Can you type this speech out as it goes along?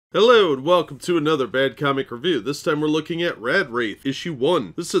Hello and welcome to another Bad Comic Review. This time we're looking at Rad Wraith, issue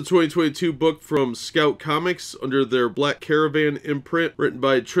 1. This is a 2022 book from Scout Comics under their Black Caravan imprint, written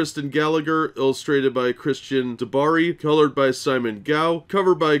by Tristan Gallagher, illustrated by Christian Dibari, colored by Simon Gough,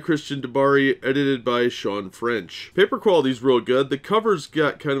 cover by Christian Dibari, edited by Sean French. Paper quality is real good. The cover's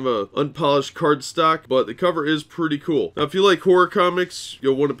got kind of a unpolished cardstock, but the cover is pretty cool. Now if you like horror comics,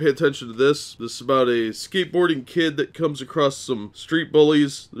 you'll want to pay attention to this. This is about a skateboarding kid that comes across some street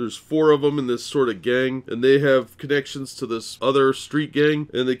bullies. There's 4 of them in this sort of gang, and they have connections to this other street gang,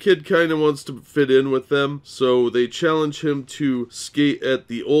 and the kid kind of wants to fit in with them, so they challenge him to skate at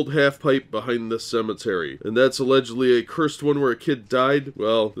the old half-pipe behind the cemetery. And that's allegedly a cursed one where a kid died.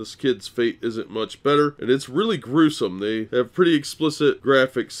 Well, this kid's fate isn't much better, and it's really gruesome. They have pretty explicit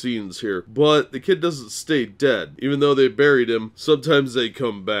graphic scenes here, but the kid doesn't stay dead. Even though they buried him, sometimes they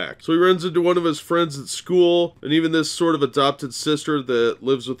come back. So he runs into one of his friends at school, and even this sort of adopted sister that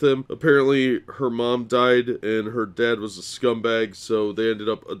lives with him. Apparently her mom died and her dad was a scumbag, so they ended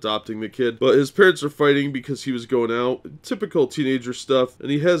up adopting the kid. But his parents are fighting because he was going out. Typical teenager stuff, and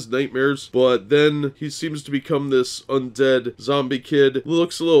he has nightmares, but then he seems to become this undead zombie kid.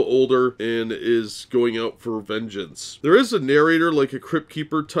 Looks a little older and is going out for vengeance. There is a narrator, like a crypt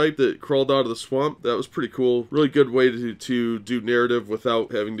keeper type, that crawled out of the swamp. That was pretty cool. Really good way to do narrative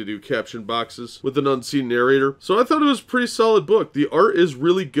without having to do caption boxes with an unseen narrator. So I thought it was a pretty solid book. The art is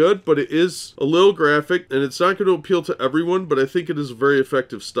really good, but it is a little graphic, and it's not going to appeal to everyone, but I think it is a very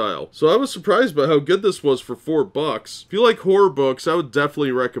effective style. So I was surprised by how good this was for $4. If you like horror books, I would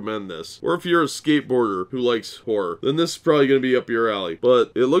definitely recommend this. Or if you're a skateboarder who likes horror, then this is probably going to be up your alley.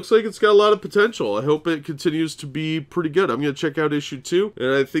 But it looks like it's got a lot of potential. I hope it continues to be pretty good. I'm going to check out issue 2,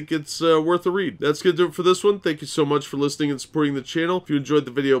 and I think it's worth a read. That's going to do it for this one. Thank you so much for listening and supporting the channel. If you enjoyed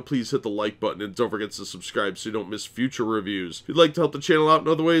the video, please hit the like button, and don't forget to subscribe so you don't miss future reviews. If you'd like to help the channel out in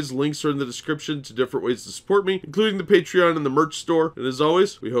other ways, links are in the description to different ways to support me, including the Patreon and the merch store. And as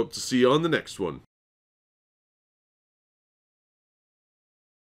always, we hope to see you on the next one.